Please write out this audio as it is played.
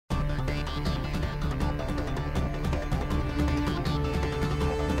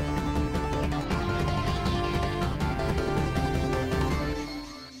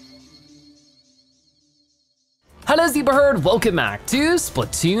Hello Zebra Herd, welcome back to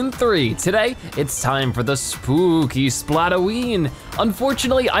Splatoon 3. Today, it's time for the spooky Splatoween.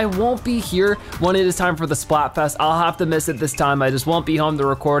 Unfortunately, I won't be here when it is time for the Splatfest. I'll have to miss it this time. I just won't be home to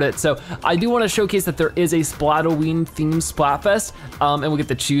record it. So I do wanna showcase that there is a Splatoween themed Splatfest, and we get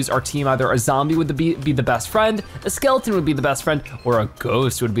to choose our team. Either a zombie would be the best friend, a skeleton would be the best friend, or a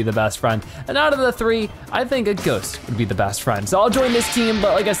ghost would be the best friend. And out of the three, I think a ghost would be the best friend. So I'll join this team,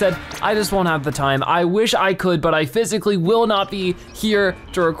 but like I said, I just won't have the time. I wish I could, but I physically will not be here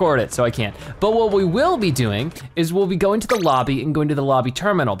to record it, so I can't. But what we will be doing is we'll be going to the lobby and going to the lobby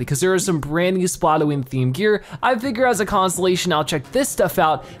terminal because there is some brand new Splatoween themed gear. I figure as a consolation, I'll check this stuff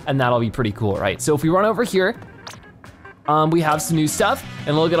out and that'll be pretty cool, right? So if we run over here, we have some new stuff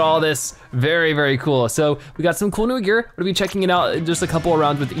and look at all this, very, very cool. So we got some cool new gear. We'll be checking it out just a couple of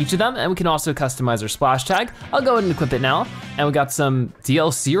rounds with each of them, and we can also customize our splash tag. I'll go ahead and equip it now. And we got some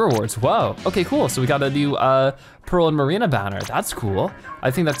DLC rewards, whoa. Okay, cool, so we got a new Pearl and Marina banner, that's cool.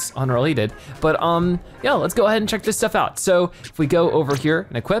 I think that's unrelated, but yeah, let's go ahead and check this stuff out. So if we go over here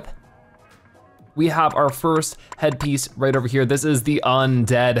and equip, we have our first headpiece right over here. This is the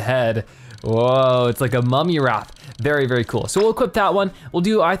Undead Head. Whoa, it's like a mummy wrap. Very, very cool. So we'll equip that one. We'll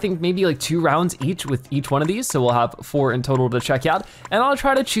do, I think, maybe like 2 rounds each with each one of these. So we'll have 4 in total to check out. And I'll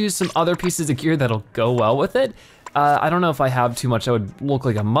try to choose some other pieces of gear that'll go well with it. I don't know if I have too much that would look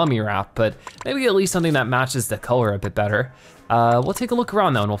like a mummy wrap, but maybe at least something that matches the color a bit better. We'll take a look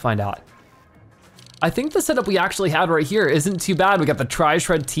around though and we'll find out. I think the setup we actually had right here isn't too bad. We got the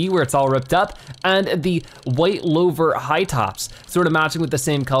tri-shred tee where it's all ripped up and the white loafer high tops, sort of matching with the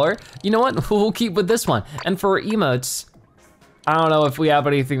same color. You know what, we'll keep with this one. And for emotes, I don't know if we have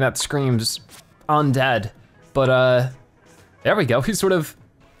anything that screams undead, but there we go. We sort of,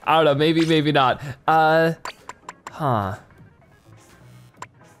 I don't know, maybe not.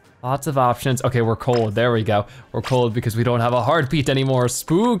 Lots of options. Okay, we're cold, there we go. We're cold because we don't have a heartbeat anymore.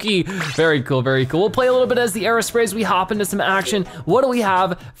 Spooky, very cool, very cool. We'll play a little bit as the aerosprays as we hop into some action. What do we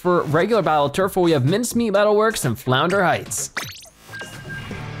have for regular battle turf? Well, we have Mincemeat Metalworks and Flounder Heights.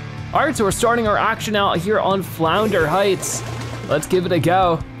 All right, so we're starting our action out here on Flounder Heights. Let's give it a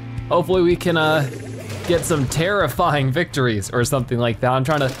go. Hopefully we can get some terrifying victories or something like that. I'm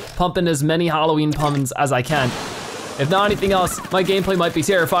trying to pump in as many Halloween puns as I can. If not anything else, my gameplay might be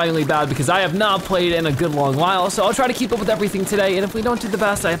terrifyingly bad because I have not played in a good long while, so I'll try to keep up with everything today, and if we don't do the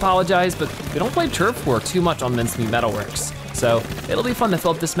best, I apologize, but we don't play turf war too much on Mincemeat Metalworks. So it'll be fun to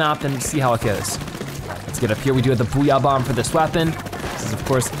fill up this map and see how it goes. Let's get up here, we do have the Booyah Bomb for this weapon. This is of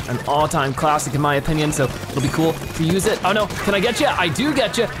course an all-time classic in my opinion, so it'll be cool to use it. Oh no, can I get you? I do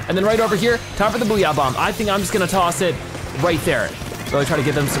get you. And then right over here, time for the Booyah Bomb. I think I'm just gonna toss it right there. Really try to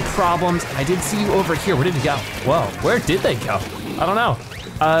give them some problems. I did see you over here. Where did you go? Whoa, where did they go? I don't know.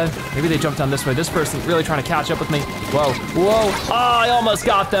 Maybe they jumped down this way. This person really trying to catch up with me. Whoa, whoa. Oh, I almost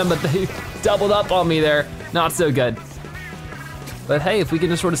got them, but they doubled up on me there. Not so good. But hey, if we can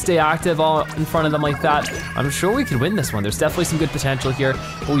just sort of stay active all in front of them like that, I'm sure we can win this one. There's definitely some good potential here,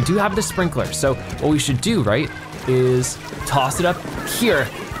 but we do have the sprinkler. So what we should do, right, is toss it up here.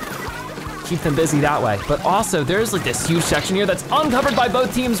 Keep them busy that way. But also there's like this huge section here that's uncovered by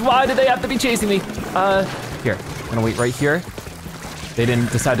both teams. Why do they have to be chasing me? Here, I'm gonna wait right here. They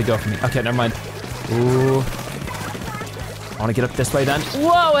didn't decide to go for me. Okay, never mind. Ooh. I wanna get up this way then.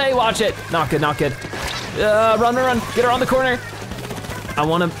 Whoa, hey, watch it. Not good, not good. Run, get around the corner. I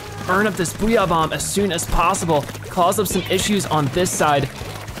wanna earn up this Booyah Bomb as soon as possible. Cause up some issues on this side,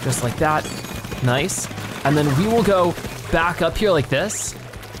 just like that. Nice. And then we will go back up here like this.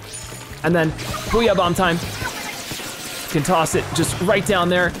 And then Booyah Bomb time. Can toss it just right down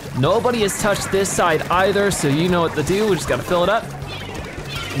there. Nobody has touched this side either, so you know what to do. We just gotta fill it up.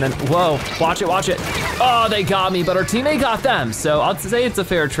 And then, whoa, watch it. Oh, they got me, but our teammate got them. So I'll say it's a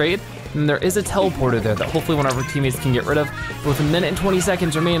fair trade. And there is a teleporter there that hopefully one of our teammates can get rid of. With 1 minute and 20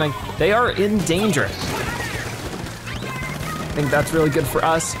 seconds remaining, they are in danger. I think that's really good for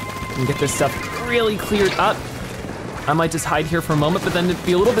us. We can get this stuff really cleared up. I might just hide here for a moment, but then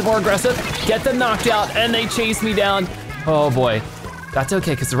be a little bit more aggressive, get them knocked out, and they chase me down. Oh boy, that's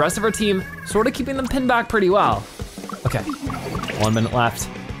okay, because the rest of our team sort of keeping them pinned back pretty well. Okay, 1 minute left.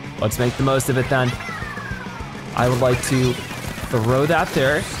 Let's make the most of it then. I would like to throw that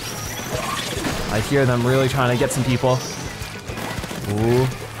there. I hear them really trying to get some people. Ooh,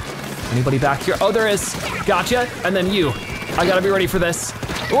 anybody back here? Oh, there is, gotcha, and then you. I gotta be ready for this.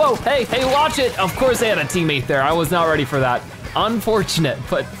 Whoa, hey, watch it. Of course they had a teammate there. I was not ready for that. Unfortunate,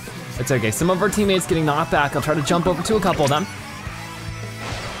 but it's okay. Some of our teammates getting knocked back. I'll try to jump over to a couple of them.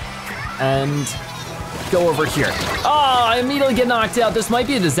 And go over here. Oh, I immediately get knocked out. This might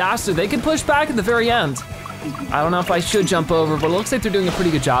be a disaster. They could push back at the very end. I don't know if I should jump over, but it looks like they're doing a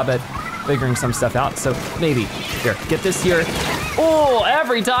pretty good job at figuring some stuff out, so maybe. Here, get this here. Oh,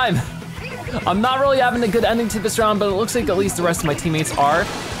 every time. I'm not really having a good ending to this round, but it looks like at least the rest of my teammates are.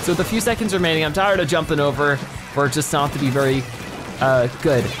 So with a few seconds remaining, I'm tired of jumping over for it just not to be very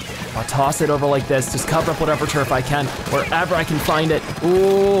good. I'll toss it over like this, just cover up whatever turf I can, wherever I can find it.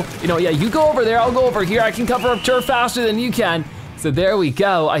 Ooh, you know, yeah, you go over there, I'll go over here. I can cover up turf faster than you can. So there we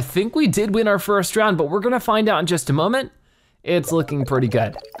go. I think we did win our first round, but we're gonna find out in just a moment. It's looking pretty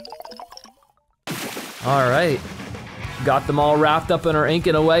good. All right, got them all wrapped up in our ink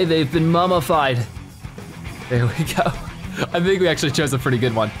in a way. They've been mummified. There we go. I think we actually chose a pretty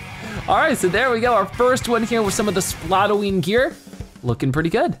good one. All right, so there we go. Our first one here with some of the Splatoween gear. Looking pretty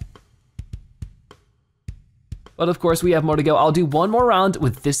good. But of course we have more to go. I'll do one more round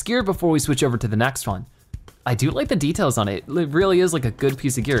with this gear before we switch over to the next one. I do like the details on it. It really is like a good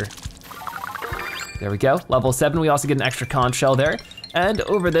piece of gear. There we go, level 7. We also get an extra conch shell there. And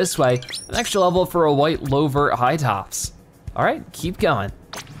over this way, an extra level for a white lover high tops. All right, keep going.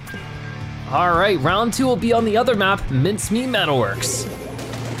 All right, round 2 will be on the other map, Mincemeat Metalworks.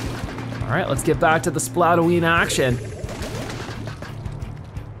 All right, let's get back to the Splatoween action.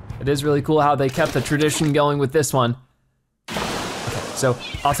 It is really cool how they kept the tradition going with this one. Okay, so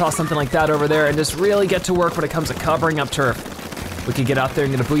I'll toss something like that over there and just really get to work when it comes to covering up turf. We could get out there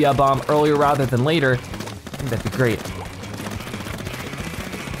and get a booyah bomb earlier rather than later. I think that'd be great.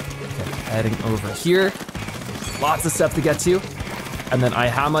 Heading over here. Lots of stuff to get to. And then I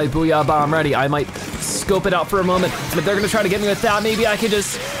have my booyah bomb ready. I might scope it out for a moment, but they're gonna try to get me with that. Maybe I could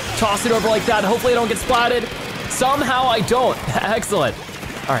just toss it over like that. Hopefully I don't get splatted. Somehow I don't. Excellent.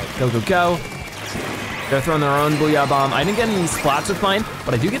 All right, go, go, go. They're throwing their own booyah bomb. I didn't get any splats with mine,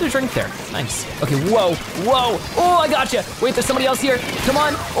 but I do get a drink there. Nice. Okay, whoa, whoa. Oh, I gotcha. Wait, there's somebody else here. Come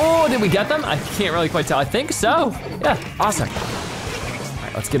on. Oh, did we get them? I can't really quite tell. I think so. Yeah, awesome.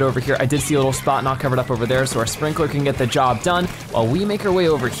 Let's get over here. I did see a little spot not covered up over there, so our sprinkler can get the job done while we make our way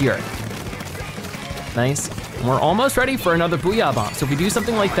over here. Nice. And we're almost ready for another booyah bomb. So if we do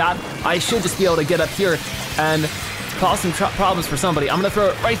something like that, I should just be able to get up here and cause some problems for somebody. I'm gonna throw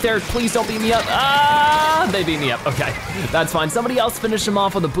it right there. Please don't beat me up. Ah, they beat me up. Okay, that's fine. Somebody else finished them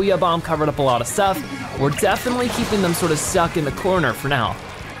off with a booyah bomb, covered up a lot of stuff. We're definitely keeping them sort of stuck in the corner for now.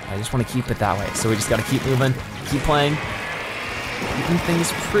 I just wanna keep it that way. So we just gotta keep moving, keep playing. Keeping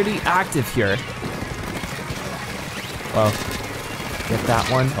things pretty active here. Whoa, get that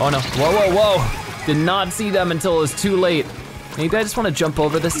one. Oh no, whoa, whoa, whoa. Did not see them until it was too late. Maybe I just wanna jump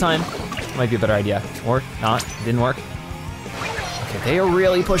over this time. Might be a better idea, or not, it didn't work. Okay, they are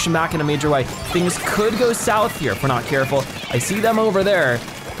really pushing back in a major way. Things could go south here if we're not careful. I see them over there.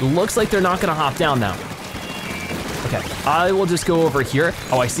 It looks like they're not gonna hop down now. Okay, I will just go over here.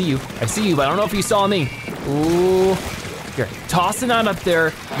 Oh, I see you, but I don't know if you saw me. Ooh. Here, tossing that up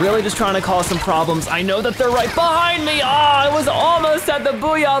there, really just trying to cause some problems. I know that they're right behind me. I was almost at the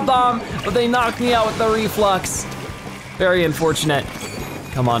booyah bomb, but they knocked me out with the reflux. Very unfortunate.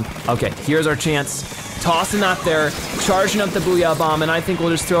 Come on, okay, here's our chance. Tossing that there, charging up the booyah bomb, and I think we'll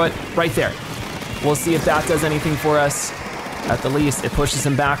just throw it right there. We'll see if that does anything for us. At the least, it pushes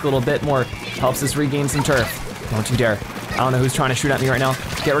him back a little bit more, helps us regain some turf. Don't you dare. I don't know who's trying to shoot at me right now.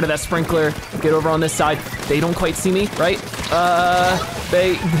 Get rid of that sprinkler, get over on this side. They don't quite see me, right?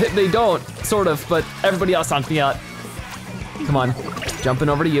 They don't, sort of, but everybody else on me out. Come on, jumping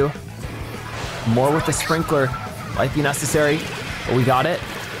over to you. More with the sprinkler, might be necessary, but we got it.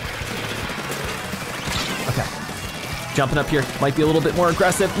 Okay, jumping up here, might be a little bit more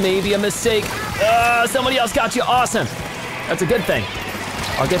aggressive, maybe a mistake. Somebody else got you, awesome. That's a good thing.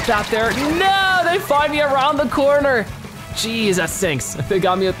 I'll get that there. No, they find me around the corner. Jeez, that stinks. They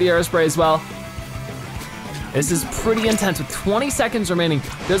got me with the aerospray as well. This is pretty intense with 20 seconds remaining.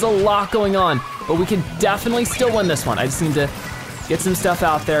 There's a lot going on, but we can definitely still win this one. I just need to get some stuff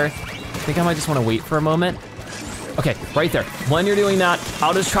out there. I think I might just wanna wait for a moment. Okay, right there. When you're doing that,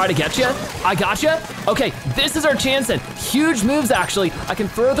 I'll just try to get you. I got you. Okay, this is our chance then. Huge moves actually. I can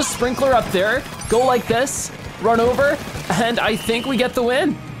throw the sprinkler up there, go like this, run over, and I think we get the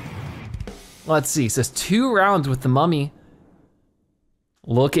win. Let's see, it says 2 rounds with the mummy.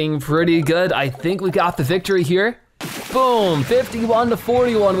 Looking pretty good. I think we got the victory here. Boom, 51 to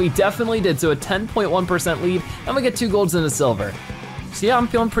 41, we definitely did. So a 10.1% lead, and we get 2 golds and a silver. So yeah, I'm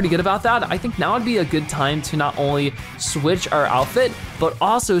feeling pretty good about that. I think now would be a good time to not only switch our outfit, but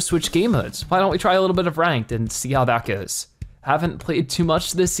also switch game modes. Why don't we try a little bit of ranked and see how that goes? Haven't played too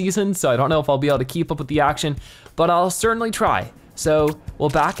much this season, so I don't know if I'll be able to keep up with the action, but I'll certainly try. So we'll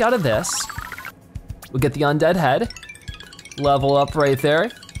back out of this. We'll get the Undead Head. Level up right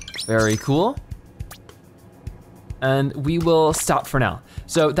there. Very cool. and we will stop for now.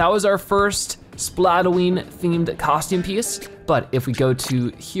 So that was our first Splatoween themed costume piece, but if we go to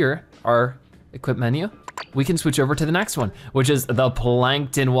here, our equip menu, we can switch over to the next one, which is the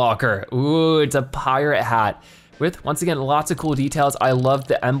Plankton Walker. Ooh, it's a pirate hat with, once again, lots of cool details. I love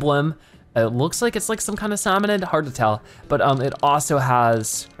the emblem. It looks like it's like some kind of salmon, hard to tell, but it also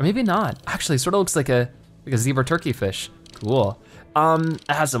has, or maybe not, actually sort of looks like a zebra turkey fish. Cool. It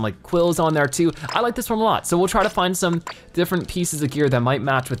has some like quills on there too. I like this one a lot, so we'll try to find some different pieces of gear that might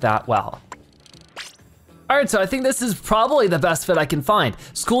match with that well. All right, so I think this is probably the best fit I can find.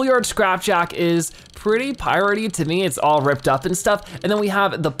 Schoolyard Scrapjack is pretty piratey to me. It's all ripped up and stuff. And then we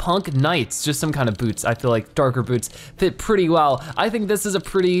have the Punk Knights, just some kind of boots. I feel like darker boots fit pretty well. I think this is a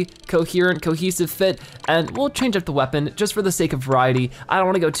pretty coherent, cohesive fit, and we'll change up the weapon just for the sake of variety. I don't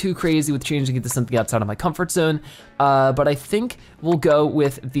wanna go too crazy with changing it to something outside of my comfort zone, but I think we'll go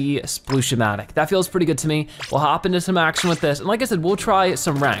with the Splooshomatic. That feels pretty good to me. We'll hop into some action with this, and like I said, we'll try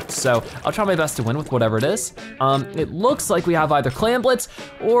some ranked. So I'll try my best to win with whatever it is. It looks like we have either Clan Blitz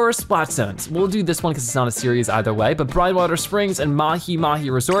or Splat Zones. We'll do this one because it's not a series either way, but Brightwater Springs and Mahi Mahi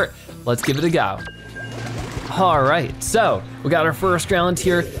Resort, let's give it a go. All right, so we got our first round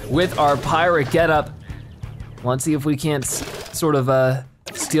here with our pirate getup. Let's see if we can't sort of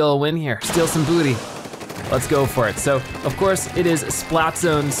steal a win here, steal some booty. Let's go for it. So, of course, it is Splat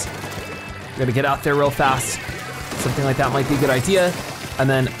Zones. We're gonna get out there real fast. Something like that might be a good idea. And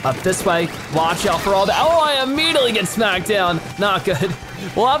then up this way, watch out for all the, oh, I immediately get smacked down. Not good.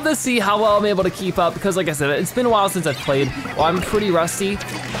 We'll have to see how well I'm able to keep up because like I said, it's been a while since I've played. Well, I'm pretty rusty.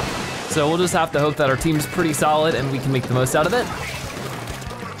 So we'll just have to hope that our team's pretty solid and we can make the most out of it.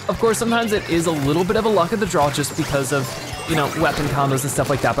 Of course, sometimes it is a little bit of a luck of the draw just because of, you know, weapon combos and stuff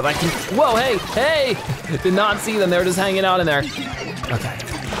like that, but I can, whoa, hey, did not see them, they were just hanging out in there. Okay,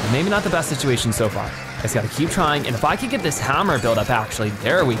 maybe not the best situation so far. I just gotta keep trying, and if I could get this hammer build up actually,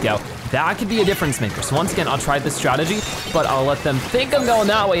 there we go. That could be a difference maker. So once again, I'll try this strategy, but I'll let them think I'm going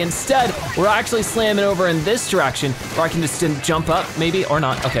that way. Instead, we're actually slamming over in this direction, where I can just jump up, maybe, or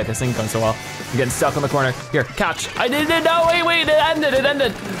not. Okay, this ain't going so well. I'm getting stuck on the corner. Here, catch. I did it, no, wait, it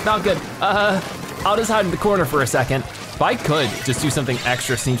ended. Not good. I'll just hide in the corner for a second. If I could just do something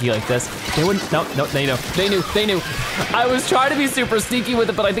extra sneaky like this, they wouldn't, no, they knew. I was trying to be super sneaky with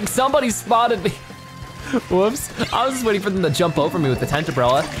it, but I think somebody spotted me. Whoops, I was just waiting for them to jump over me with the tent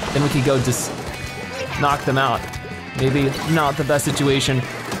umbrella, then we could go just knock them out. Maybe not the best situation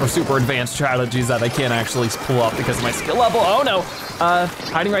for super advanced strategies that I can't actually pull off because of my skill level. Oh no,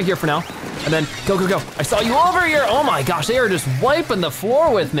 hiding right here for now. And then go. I saw you over here. Oh my gosh, they are just wiping the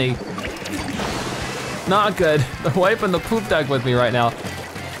floor with me. Not good, they're wiping the poop deck with me right now.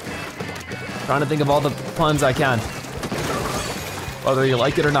 Trying to think of all the puns I can. Whether you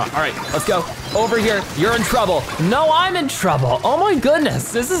like it or not. All right, let's go. Over here, you're in trouble. No, I'm in trouble. Oh my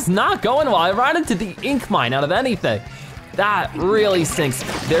goodness, this is not going well. I ran into the ink mine out of anything. That really stinks.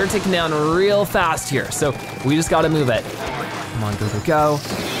 They're taking down real fast here, so we just gotta move it. Come on, go.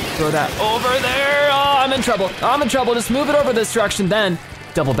 Throw that over there. Oh, I'm in trouble. Just move it over this direction, then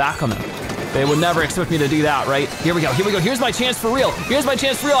double back on them. They would never expect me to do that, right? Here we go. Here's my chance for real.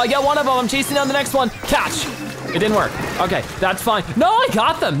 I get one of them, I'm chasing down the next one. Catch. It didn't work. Okay, that's fine. No, I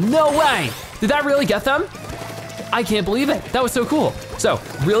got them, no way. Did that really get them? I can't believe it. That was so cool. So,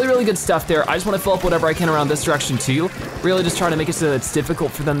 really good stuff there. I just wanna fill up whatever I can around this direction too. Really just trying to make it so that it's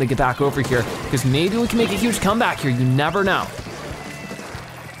difficult for them to get back over here because maybe we can make a huge comeback here, you never know.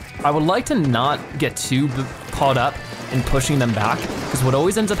 I would like to not get too caught up in pushing them back because what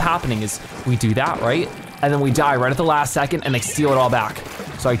always ends up happening is we do that, right? And then we die right at the last second and they steal it all back.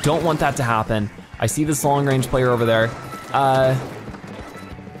 So I don't want that to happen. I see this long range player over there.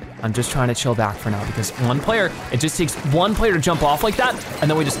 I'm just trying to chill back for now because it just takes one player to jump off like that and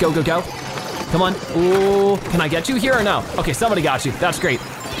then we just go. Come on, ooh, can I get you here or no? Okay, somebody got you, that's great.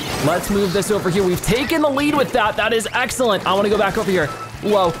 Let's move this over here. We've taken the lead with that. That is excellent. I wanna go back over here.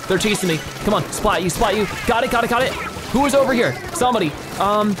 Whoa, they're chasing me. Come on, splat you. Got it. Who is over here? Somebody,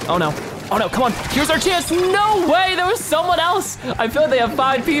 oh no, come on, here's our chance. No way, there was someone else. I feel like they have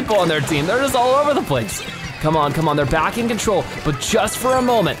 5 people on their team. They're just all over the place. Come on, they're back in control, but just for a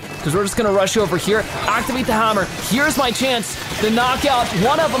moment, because we're just gonna rush over here, activate the hammer. Here's my chance to knock out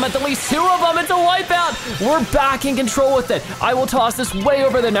one of them, at the least 2 of them. It's a wipeout. We're back in control with it. I will toss this way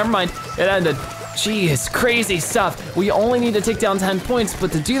over there, never mind, it ended. Jeez, crazy stuff. We only need to take down 10 points,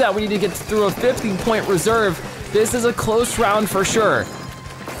 but to do that, we need to get through a 50-point reserve. This is a close round for sure.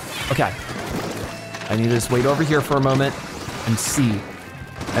 Okay, I need to just wait over here for a moment and see.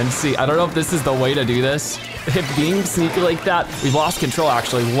 I don't know if this is the way to do this, If being sneaky like that, we've lost control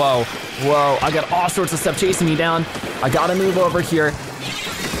actually. Whoa, whoa, I got all sorts of stuff chasing me down. I gotta move over here.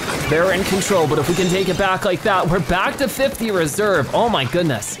 They're in control, but if we can take it back like that, we're back to 50 reserve. Oh my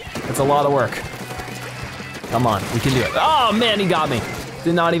goodness, that's a lot of work. Come on, we can do it. Oh man, he got me.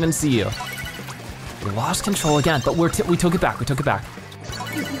 Did not even see you. We lost control again, but we took it back, we took it back.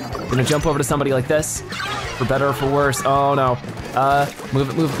 We're gonna jump over to somebody like this, for better or for worse. Oh no, move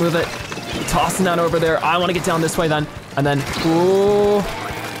it, move it, move it. Tossing that over there. I wanna get down this way then, and then, ooh.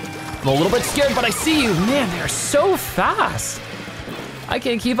 I'm a little bit scared, but I see you. Man, they're so fast. I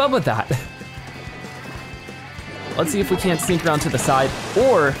can't keep up with that. Let's see if we can't sneak around to the side,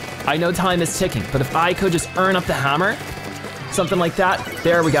 or I know time is ticking, but if I could just earn up the hammer, something like that,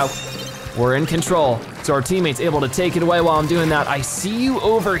 there we go. We're in control, so our teammate's able to take it away while I'm doing that. I see you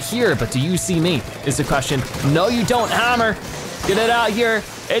over here, but do you see me, is the question. No, you don't, hammer. Get it out here.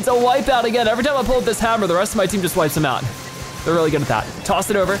 It's a wipeout again. Every time I pull up this hammer, the rest of my team just wipes them out. They're really good at that. Toss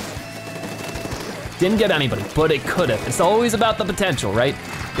it over. Didn't get anybody, but it could have. It's always about the potential, right?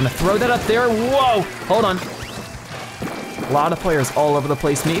 Gonna throw that up there. Whoa, hold on. A lot of players all over the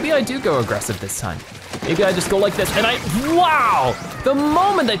place. Maybe I do go aggressive this time. Maybe I just go like this and wow! The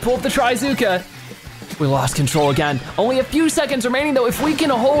moment I pull up the Trizuka, we lost control again. Only a few seconds remaining though. If we can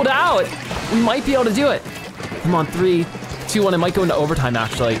hold out, we might be able to do it. Come on, 3, 2, 1, it might go into overtime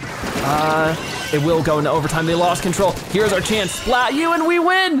actually. It will go into overtime, they lost control. Here's our chance, splat you and we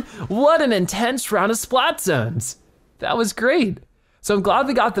win! What an intense round of splat zones. That was great. So I'm glad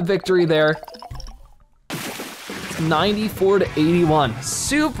we got the victory there. 94 to 81,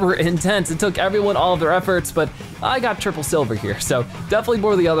 super intense. It took everyone all of their efforts, but I got triple silver here, so definitely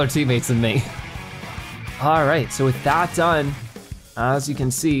more of the other teammates than me. All right, so with that done, as you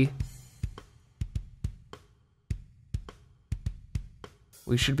can see,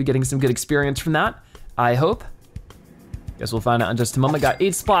 we should be getting some good experience from that, I hope. Guess we'll find out in just a moment. Got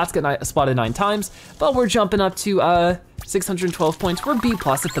 8 splats, got spotted 9 times, but we're jumping up to 612 points. We're B+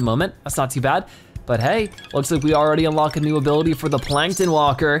 at the moment, that's not too bad. But hey, looks like we already unlock a new ability for the Plankton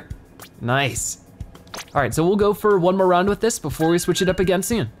Walker. Nice. All right, so we'll go for one more round with this before we switch it up again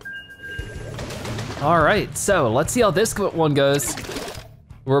soon. All right, so let's see how this one goes.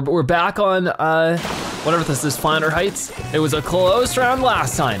 We're back on, whatever this is, Flounder Heights. It was a close round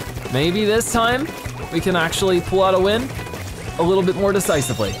last time. Maybe this time we can actually pull out a win a little bit more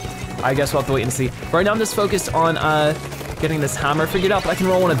decisively. I guess we'll have to wait and see. Right now I'm just focused on getting this hammer figured out, but I can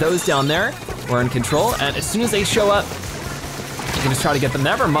roll one of those down there. We're in control, and as soon as they show up, you can just try to get them.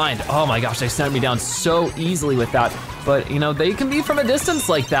 Never mind. Oh my gosh, they sent me down so easily with that. But you know, they can be from a distance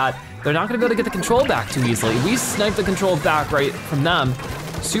like that. They're not gonna be able to get the control back too easily. We sniped the control back right from them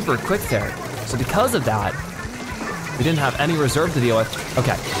super quick there. So because of that, we didn't have any reserve to deal with.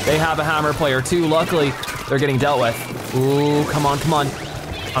 Okay, they have a hammer player too. Luckily, they're getting dealt with. Ooh, come on, come on.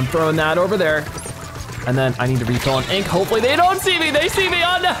 I'm throwing that over there. And then I need to refill on ink. Hopefully they don't see me, they see me,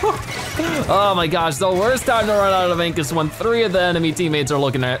 oh no! Oh my gosh, the worst time to run out of ink is when 3 of the enemy teammates are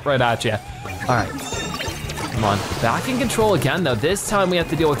looking right at you. All right, come on. Back in control again though. This time we have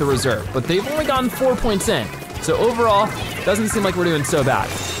to deal with the reserve, but they've only gotten 4 points in. So overall, doesn't seem like we're doing so bad.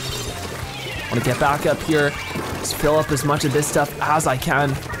 I wanna get back up here, just fill up as much of this stuff as I can,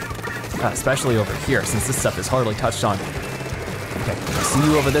 especially over here since this stuff is hardly touched on. Okay, I see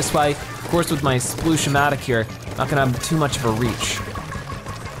you over this way. Of course, with my Splatoween here, not gonna have too much of a reach.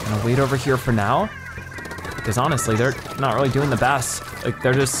 I'm gonna wait over here for now, because honestly, they're not really doing the best. Like,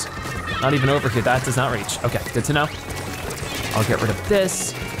 they're just not even over here. That does not reach. Okay, good to know. I'll get rid of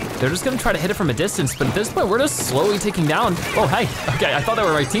this. They're just gonna try to hit it from a distance, but at this point, we're just slowly taking down. Oh, hey, okay, I thought they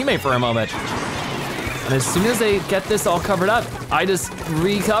were my teammate for a moment. And as soon as they get this all covered up, I just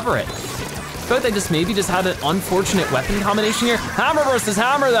recover it. I feel like they just maybe just had an unfortunate weapon combination here. Hammer versus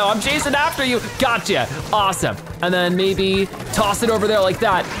hammer though, I'm chasing after you. Gotcha, awesome. And then maybe toss it over there like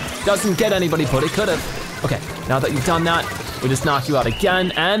that. Doesn't get anybody, but it could have. Okay, now that you've done that, we just knock you out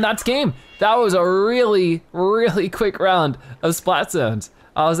again, and that's game. That was a really, really quick round of Splat Zones.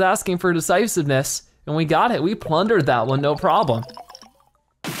 I was asking for decisiveness, and we got it. We plundered that one, no problem.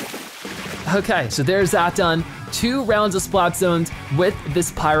 Okay, so there's that done. 2 rounds of Splat Zones with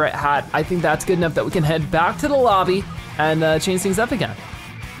this pirate hat. I think that's good enough that we can head back to the lobby and change things up again.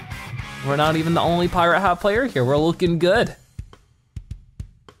 We're not even the only pirate hat player here. We're looking good.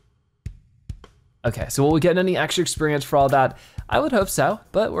 Okay, so will we get any extra experience for all that? I would hope so,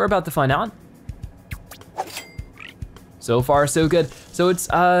 but we're about to find out. So far, so good. So it's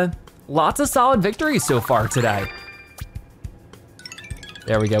lots of solid victories so far today.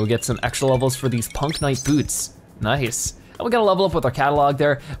 There we go, we get some extra levels for these Punk Knight boots. Nice. and we gotta level up with our catalog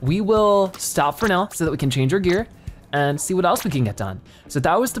there. We will stop for now so that we can change our gear and see what else we can get done. So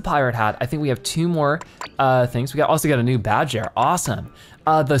that was the pirate hat. I think we have 2 more things. We also got a new badge there, awesome.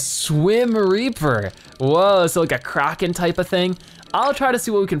 The Swim Reaper. Whoa, so like a Kraken type of thing. I'll try to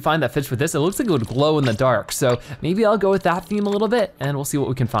see what we can find that fits with this. It looks like it would glow in the dark, so maybe I'll go with that theme a little bit and we'll see what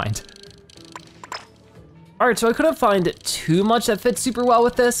we can find. All right, so I couldn't find too much that fits super well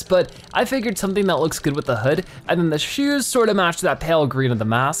with this, but I figured something that looks good with the hood, and then the shoes sort of match that pale green of the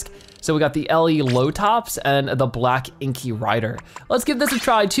mask. So we got the LE low tops and the black inky rider. Let's give this a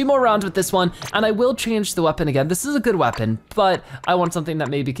try, 2 more rounds with this one, and I will change the weapon again. This is a good weapon, but I want something that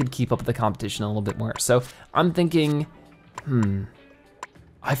maybe could keep up with the competition a little bit more. So I'm thinking,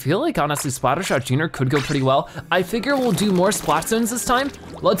 I feel like honestly Splattershot Jr. could go pretty well. I figure we'll do more Splat Zones this time.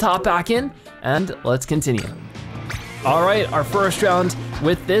 Let's hop back in and let's continue. All right, our first round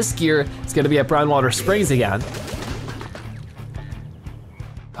with this gear is gonna be at Brownwater Springs again.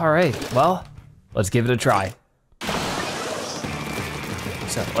 All right, well, let's give it a try.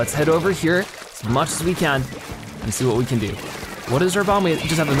 So let's head over here as much as we can and see what we can do. What is our bomb? We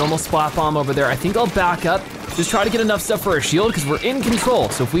just have a normal splat bomb over there. I think I'll back up, just try to get enough stuff for a shield because we're in control.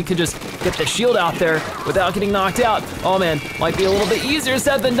 So if we could just get the shield out there without getting knocked out, oh man, might be a little bit easier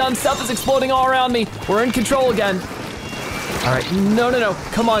said than done. Stuff is exploding all around me. We're in control again. All right, no,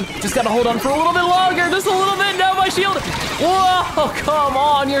 come on. Just gotta hold on for a little bit longer, just a little bit, no, my shield. Whoa, come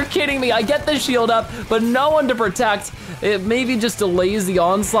on, you're kidding me. I get the shield up, but no one to protect. It maybe just delays the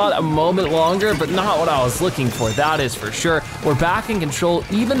onslaught a moment longer, but not what I was looking for, that is for sure. We're back in control,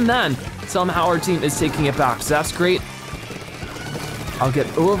 even then, somehow our team is taking it back, so that's great. I'll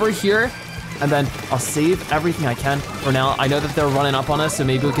get over here, and then I'll save everything I can for now. I know that they're running up on us, so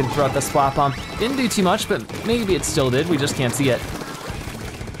maybe we can throw out the splat bomb. Didn't do too much, but maybe it still did, we just can't see it.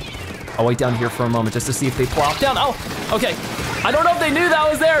 I'll wait down here for a moment just to see if they plop down. Oh, okay. I don't know if they knew that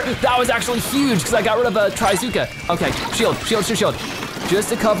was there. That was actually huge because I got rid of a Trizuka. Okay, shield. Just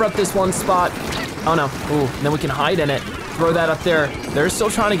to cover up this one spot. Oh no, ooh, and then we can hide in it. Throw that up there. They're still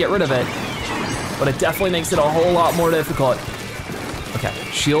trying to get rid of it, but it definitely makes it a whole lot more difficult. Okay,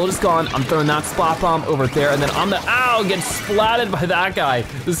 shield is gone. I'm throwing that splat bomb over there, and then ow, get splatted by that guy.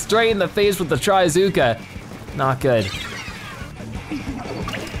 Straight in the face with the Trizuka. Not good.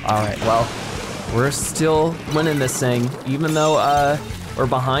 All right, well, we're still winning this thing, even though we're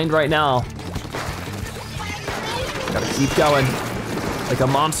behind right now. Gotta keep going, like a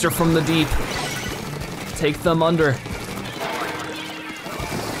monster from the deep. Take them under.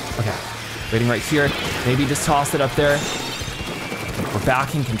 Okay, waiting right here. Maybe just toss it up there. Okay, we're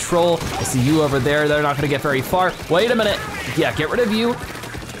back in control. I see you over there. They're not gonna get very far. Wait a minute. Yeah, get rid of you.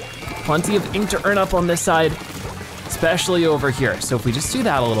 Plenty of ink to earn up on this side, especially over here. So if we just do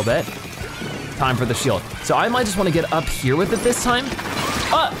that a little bit, time for the shield. So I might just wanna get up here with it this time.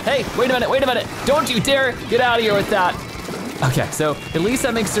 Hey, wait a minute. Don't you dare get out of here with that. Okay, so at least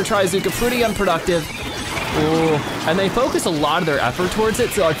that makes their Trizuka pretty unproductive. Ooh, and they focus a lot of their effort towards it,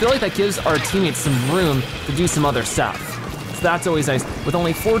 so I feel like that gives our teammates some room to do some other stuff. So that's always nice. With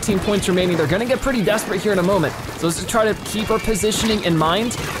only 14 points remaining, they're gonna get pretty desperate here in a moment. So let's just try to keep our positioning in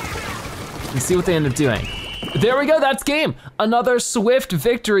mind and see what they end up doing. There we go, that's game. Another swift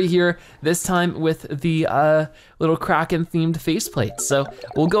victory here, this time with the little Kraken themed faceplate. So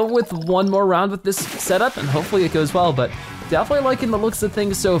we'll go with one more round with this setup and hopefully it goes well, but definitely liking the looks of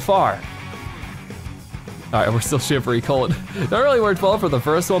things so far. All right, we're still shivery cold. That really worked well for the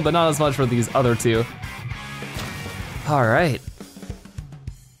first one, but not as much for these other two. All right.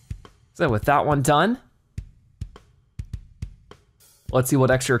 So with that one done, let's see what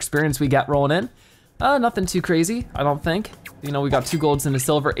extra experience we got rolling in. Nothing too crazy, I don't think. You know, we got 2 golds and a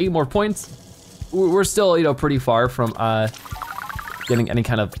silver, 8 more points. We're still, you know, pretty far from getting any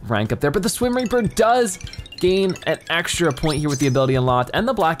kind of rank up there, but the Swim Reaper does gain an extra point here with the ability unlocked, and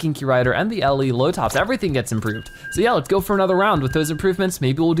the Black Inky Rider and the LE low tops, everything gets improved. So yeah, let's go for another round with those improvements.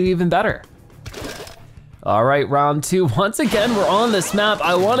 Maybe we'll do even better. All right, round 2. Once again, we're on this map.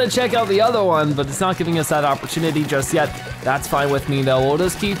 I wanna check out the other one, but it's not giving us that opportunity just yet. That's fine with me though, we'll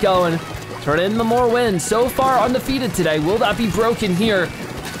just keep going. Turn in the more wins. So far undefeated today. Will that be broken here?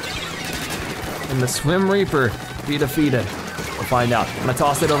 And the Swim Reaper be defeated. We'll find out. I'm gonna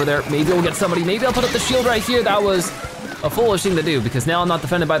toss it over there. Maybe we'll get somebody. Maybe I'll put up the shield right here. That was a foolish thing to do because now I'm not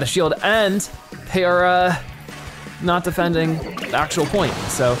defended by the shield and they are not defending the actual point.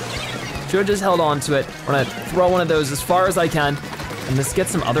 So should've just held on to it. I'm gonna throw one of those as far as I can and just get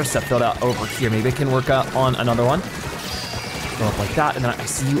some other stuff filled out over here. Maybe I can work out on another one. Go up like that, and then I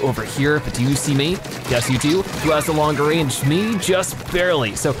see you over here, but do you see me? Yes, you do. Who has the longer range? Me, just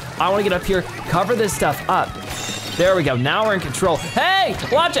barely. So I wanna get up here, cover this stuff up. There we go, now we're in control. Hey,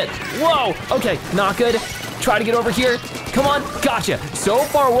 watch it, whoa, okay, not good. Try to get over here, come on, gotcha. So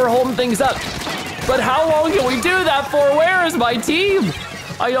far, we're holding things up. But how long can we do that for? Where is my team?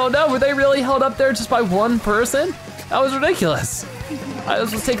 I don't know, were they really held up there just by one person? That was ridiculous. I was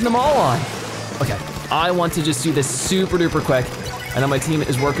just taking them all on. Okay, I want to just do this super duper quick. I know my team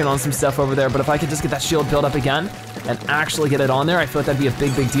is working on some stuff over there, but if I could just get that shield built up again and actually get it on there, I feel like that'd be a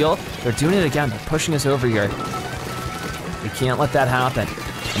big, big deal. They're doing it again, they're pushing us over here. We can't let that happen.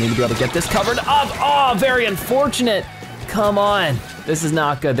 I need to be able to get this covered up. Oh, very unfortunate. Come on, this is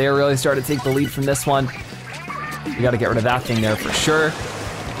not good. They really started to take the lead from this one. We gotta get rid of that thing there for sure.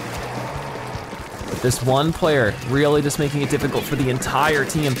 But this one player really just making it difficult for the entire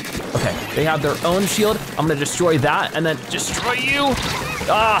team. Okay, they have their own shield. I'm gonna destroy that and then destroy you.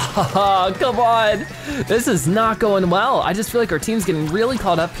 Ah, come on. This is not going well. I just feel like our team's getting really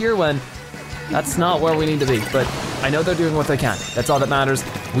caught up here when that's not where we need to be, but I know they're doing what they can. That's all that matters.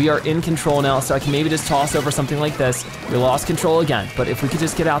 We are in control now, so I can maybe just toss over something like this. We lost control again, but if we could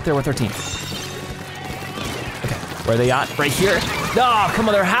just get out there with our team. Okay, where are they at? Right here. Oh, come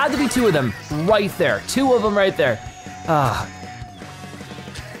on, there had to be two of them right there. Two of them right there. Ah.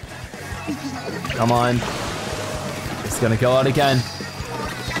 Come on. It's gonna go out again.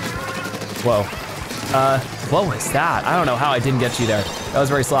 Whoa. What was that? I don't know how I didn't get you there. That was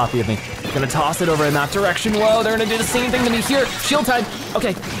very sloppy of me. Gonna toss it over in that direction. Whoa, they're gonna do the same thing to me here. Shield time.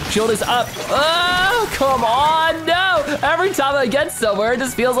 Okay, shield is up. Oh, come on, no. Every time I get somewhere, it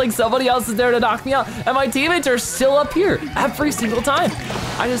just feels like somebody else is there to knock me out. And my teammates are still up here every single time.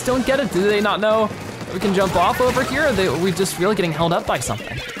 I just don't get it. Do they not know we can jump off over here? Or are we just really getting held up by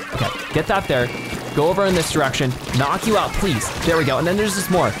something? Okay, get that there. Go over in this direction. Knock you out, please. There we go, and then there's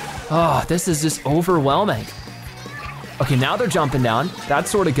just more. Oh, this is just overwhelming. Okay, now they're jumping down.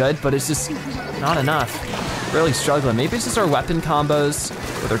 That's sort of good, but it's just not enough. Really struggling. Maybe it's just our weapon combos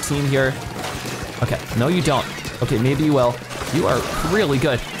with our team here. Okay, no you don't. Okay, maybe you will. You are really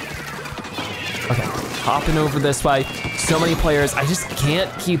good. Okay, hopping over this way. So many players, I just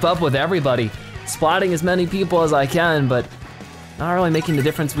can't keep up with everybody. Splatting as many people as I can, but not really making the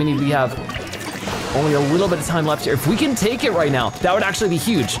difference we need. We have only a little bit of time left here. If we can take it right now, that would actually be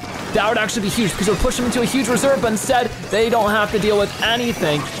huge. That would actually be huge because it would push them into a huge reserve, but instead, they don't have to deal with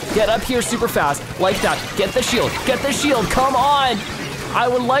anything. Get up here super fast, like that. Get the shield, come on. I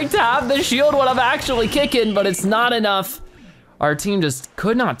would like to have the shield when I'm actually kicking, but it's not enough. Our team just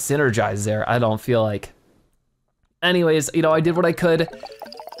could not synergize there, I don't feel like. Anyways, you know, I did what I could,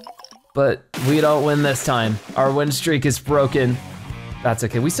 but we don't win this time. Our win streak is broken. That's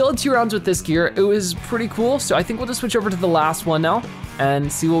okay. We still had 2 rounds with this gear. It was pretty cool, so I think we'll just switch over to the last one now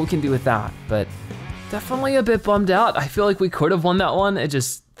and see what we can do with that. But definitely a bit bummed out. I feel like we could have won that one.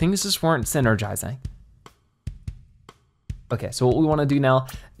 Things just weren't synergizing. Okay, so what we wanna do now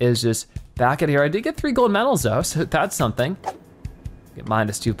is just back it here. I did get 3 gold medals though, so that's something. Get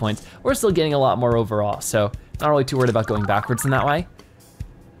 -2 points. We're still getting a lot more overall, so not really too worried about going backwards in that way.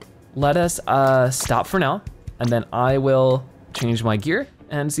 Let us stop for now, and then I will change my gear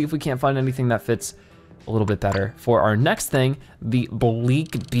and see if we can't find anything that fits a little bit better for our next thing, the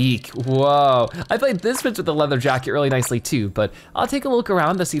Bleak Beak. Whoa, I think this fits with the leather jacket really nicely too, but I'll take a look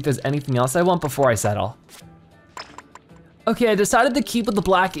around to see if there's anything else I want before I settle. Okay, I decided to keep with the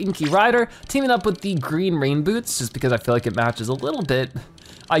black inky rider, teaming up with the green rain boots, just because I feel like it matches a little bit,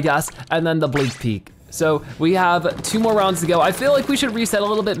 I guess, and then the Bleak Beak. So we have 2 more rounds to go. I feel like we should reset a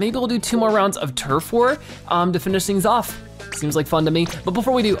little bit. Maybe we'll do 2 more rounds of turf war to finish things off. Seems like fun to me. But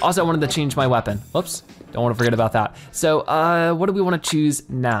before we do, also I wanted to change my weapon. Whoops, don't wanna forget about that. So what do we wanna choose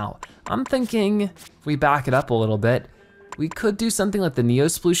now? I'm thinking if we back it up a little bit, we could do something like the Neo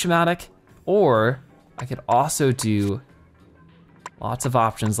Splushmatic, or I could also do lots of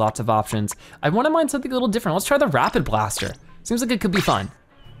options. I wanna mind something a little different. Let's try the Rapid Blaster. Seems like it could be fun.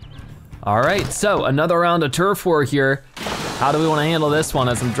 All right, so another round of turf war here. How do we wanna handle this one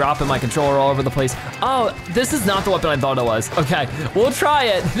as I'm dropping my controller all over the place? Oh, this is not the weapon I thought it was. Okay, we'll try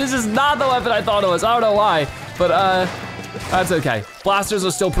it. This is not the weapon I thought it was. I don't know why, but that's okay. Blasters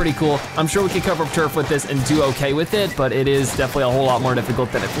are still pretty cool. I'm sure we could cover up turf with this and do okay with it, but it is definitely a whole lot more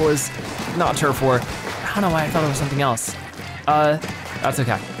difficult than it was not turf war. I don't know why I thought it was something else. That's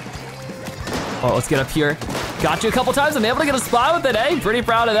okay. Well, let's get up here. Got you a couple times. I'm able to get a spot with it, eh? Pretty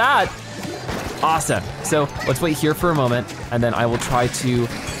proud of that. Awesome. So let's wait here for a moment, and then I will try to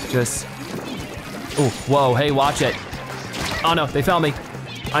just, oh, whoa, hey, watch it. Oh no, they found me.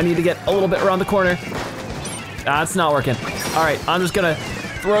 I need to get a little bit around the corner. That's not working. All right, I'm just gonna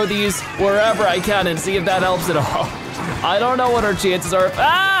throw these wherever I can and see if that helps at all. I don't know what our chances are of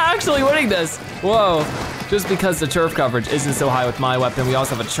actually winning this. Whoa, just because the turf coverage isn't so high with my weapon. We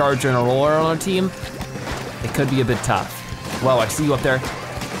also have a charger and a roller on our team. It could be a bit tough. Whoa, I see you up there.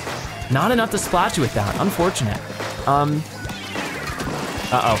 Not enough to splat you with that, unfortunate.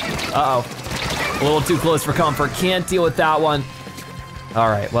 A little too close for comfort, can't deal with that one. All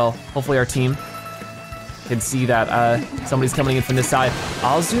right, well, hopefully our team can see that somebody's coming in from this side.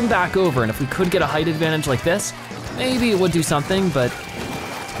 I'll zoom back over, and if we could get a height advantage like this, maybe it would do something, but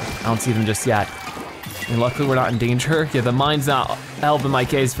I don't see them just yet. And luckily we're not in danger. Yeah, the mine's not helping my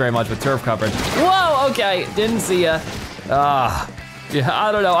case very much with turf coverage. Whoa, okay, didn't see ya. Yeah,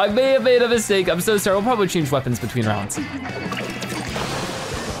 I don't know, I may have made a mistake. I'm so sorry, we'll probably change weapons between rounds.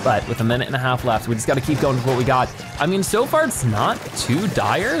 But with a minute and a half left, we just gotta keep going with what we got. I mean, so far it's not too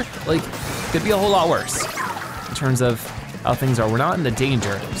dire. Like, could be a whole lot worse in terms of how things are. We're not in the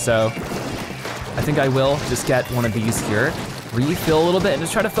danger, so I think I will just get one of these here, refill a little bit, and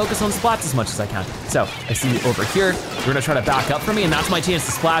just try to focus on splats as much as I can. So, I see you over here. You're gonna try to back up for me, and that's my chance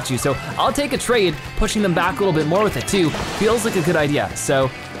to splat you. So I'll take a trade, pushing them back a little bit more with it too. Feels like a good idea. So,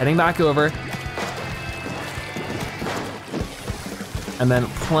 heading back over. And then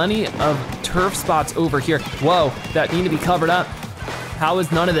plenty of turf spots over here. Whoa, that need to be covered up. How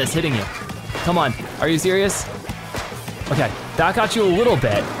is none of this hitting you? Come on, are you serious? Okay, that got you a little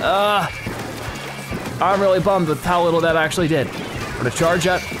bit. I'm really bummed with how little that actually did. I'm gonna charge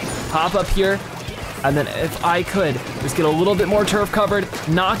up, pop up here, and then if I could, just get a little bit more turf covered,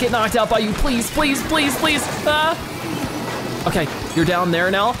 not get knocked out by you, please, please, please, please. Okay, you're down there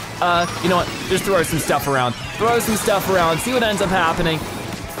now. You know what, just throw some stuff around. Throw some stuff around, see what ends up happening.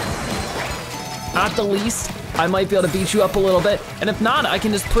 At the least, I might be able to beat you up a little bit, and if not, I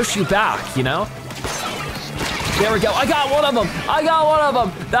can just push you back, you know? There we go, I got one of them, I got one of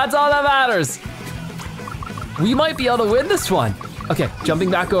them. That's all that matters. We might be able to win this one. Okay, jumping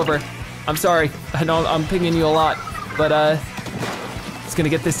back over. I'm sorry, I know I'm pinging you a lot, but just gonna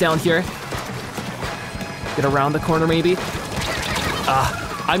get this down here. Get around the corner maybe.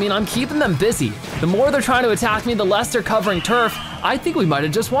 I mean, I'm keeping them busy. The more they're trying to attack me, the less they're covering turf. I think we might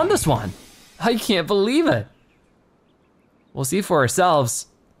have just won this one. I can't believe it. We'll see for ourselves.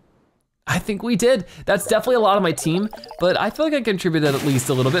 I think we did. That's definitely a lot of my team, but I feel like I contributed at least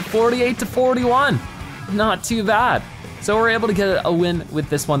a little bit. 48 to 41, not too bad. So we're able to get a win with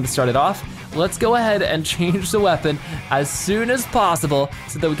this one to start it off. Let's go ahead and change the weapon as soon as possible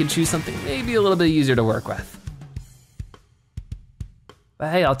so that we can choose something maybe a little bit easier to work with.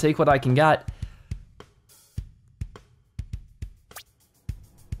 But hey, I'll take what I can get.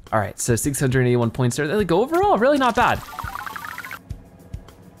 All right, so 681 points there. Like overall, really not bad.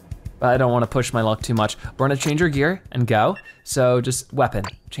 But I don't wanna push my luck too much. We're gonna change our gear and go. So just weapon,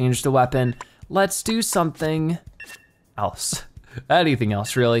 change the weapon. Let's do something else. Anything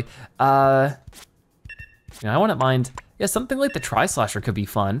else really. I wouldn't mind, yeah, something like the Tri-Slasher could be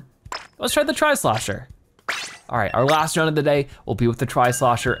fun. Let's try the Tri-Slasher. All right, our last round of the day will be with the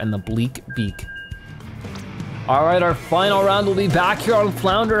Tri-Slasher and the Bleak Beak. All right, our final round will be back here on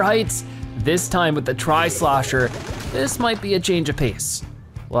Flounder Heights, this time with the Tri-Slasher. This might be a change of pace.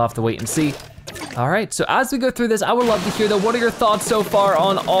 We'll have to wait and see. All right, so as we go through this, I would love to hear though, what are your thoughts so far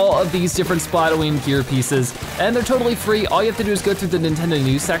on all of these different Splatoween gear pieces? And they're totally free. All you have to do is go through the Nintendo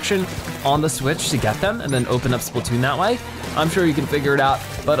News section on the Switch to get them and then open up Splatoon that way. I'm sure you can figure it out,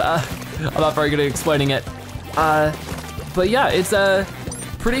 but I'm not very good at explaining it. But yeah, it's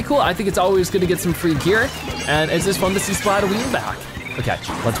pretty cool. I think it's always good to get some free gear, and it's just fun to see Splatoween back. Okay,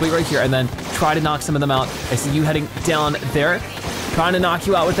 let's wait right here and then try to knock some of them out. I see you heading down there, trying to knock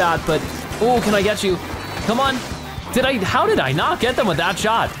you out with that, but oh, can I get you? Come on. How did I not get them with that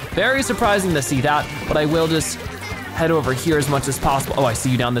shot? Very surprising to see that, but I will just head over here as much as possible. Oh, I see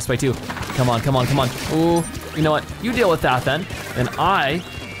you down this way too. Come on, come on, come on. Oh, you know what? You deal with that then, and I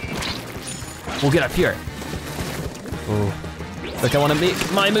will get up here. Oh, look, I wanna make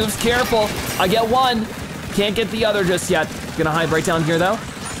my moves careful. I get one, can't get the other just yet. Gonna hide right down here though.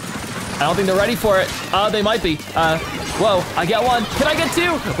 I don't think they're ready for it. They might be. Whoa, I get one. Can I get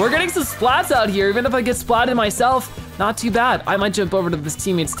two? We're getting some splats out here, even if I get splatted myself. Not too bad. I might jump over to this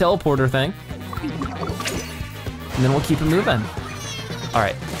teammate's teleporter thing. And then we'll keep it moving. All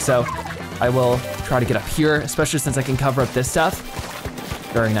right, so I will try to get up here, especially since I can cover up this stuff.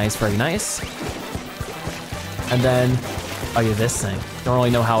 Very nice, very nice. And then, oh yeah, this thing. Don't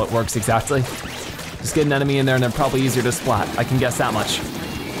really know how it works exactly. Just get an enemy in there and they're probably easier to splat. I can guess that much.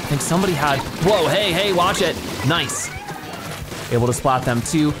 I think somebody had, whoa, hey, hey, watch it. Nice. Able to splat them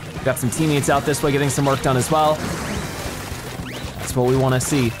too. Got some teammates out this way getting some work done as well. That's what we wanna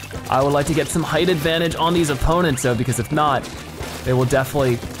see. I would like to get some height advantage on these opponents though, because if not, they will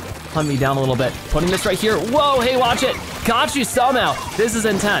definitely hunt me down a little bit. Putting this right here. Whoa, hey, watch it. Got you somehow. This is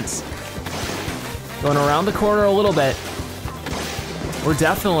intense. Going around the corner a little bit. We're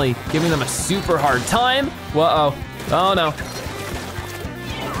definitely giving them a super hard time. Whoa, oh no.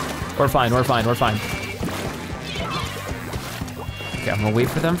 We're fine, we're fine, we're fine. Okay, I'm gonna wait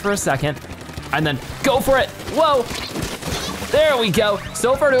for them for a second and then go for it. Whoa, there we go.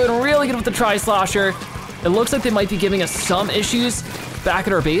 So far doing really good with the Tri-Slosher. It looks like they might be giving us some issues back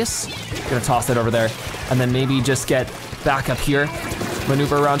at our base. Gonna toss it over there and then maybe just get back up here.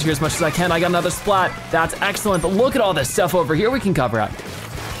 Maneuver around here as much as I can. I got another splat, that's excellent, but look at all this stuff over here we can cover up.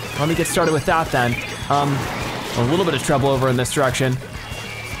 Let me get started with that then. A little bit of trouble over in this direction.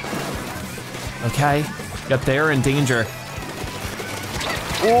 Okay, yep, they're in danger.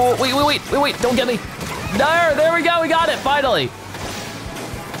 Oh, wait, don't get me. There we go, we got it, finally.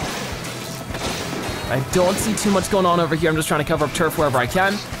 I don't see too much going on over here. I'm just trying to cover up turf wherever I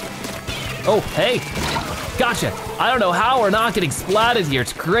can. Oh, hey, gotcha. I don't know how we're not getting splatted here,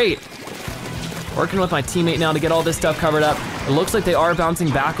 it's great. Working with my teammate now to get all this stuff covered up. It looks like they are bouncing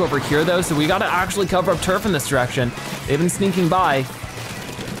back over here though, so we gotta actually cover up turf in this direction. They've been sneaking by.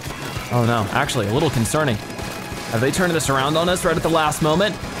 Oh no, actually a little concerning. Have they turned this around on us right at the last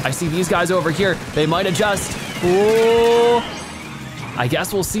moment? I see these guys over here. They might adjust. Oh, I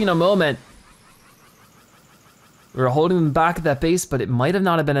guess we'll see in a moment. We were holding them back at that base, but it might have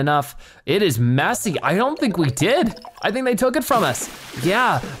not have been enough. It is messy. I don't think we did. I think they took it from us.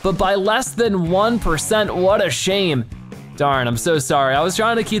 Yeah, but by less than 1%, what a shame. Darn, I'm so sorry. I was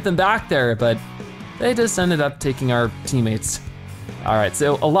trying to keep them back there, but they just ended up taking our teammates. All right,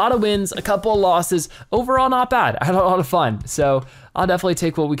 so a lot of wins, a couple of losses. Overall, not bad. I had a lot of fun. So I'll definitely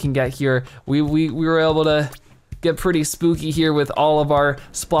take what we can get here. We were able to get pretty spooky here with all of our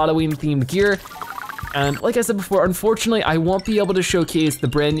Splatoween themed gear. And like I said before, unfortunately, I won't be able to showcase the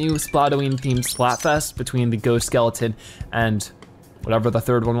brand new Splatoween themed Splatfest between the ghost skeleton and whatever the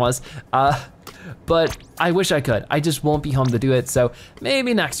third one was. But I wish I could. I just won't be home to do it, so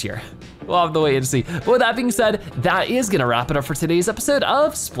maybe next year. We'll have to wait and see. But with that being said, that is gonna wrap it up for today's episode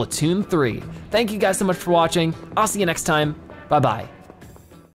of Splatoon 3. Thank you guys so much for watching. I'll see you next time. Bye-bye.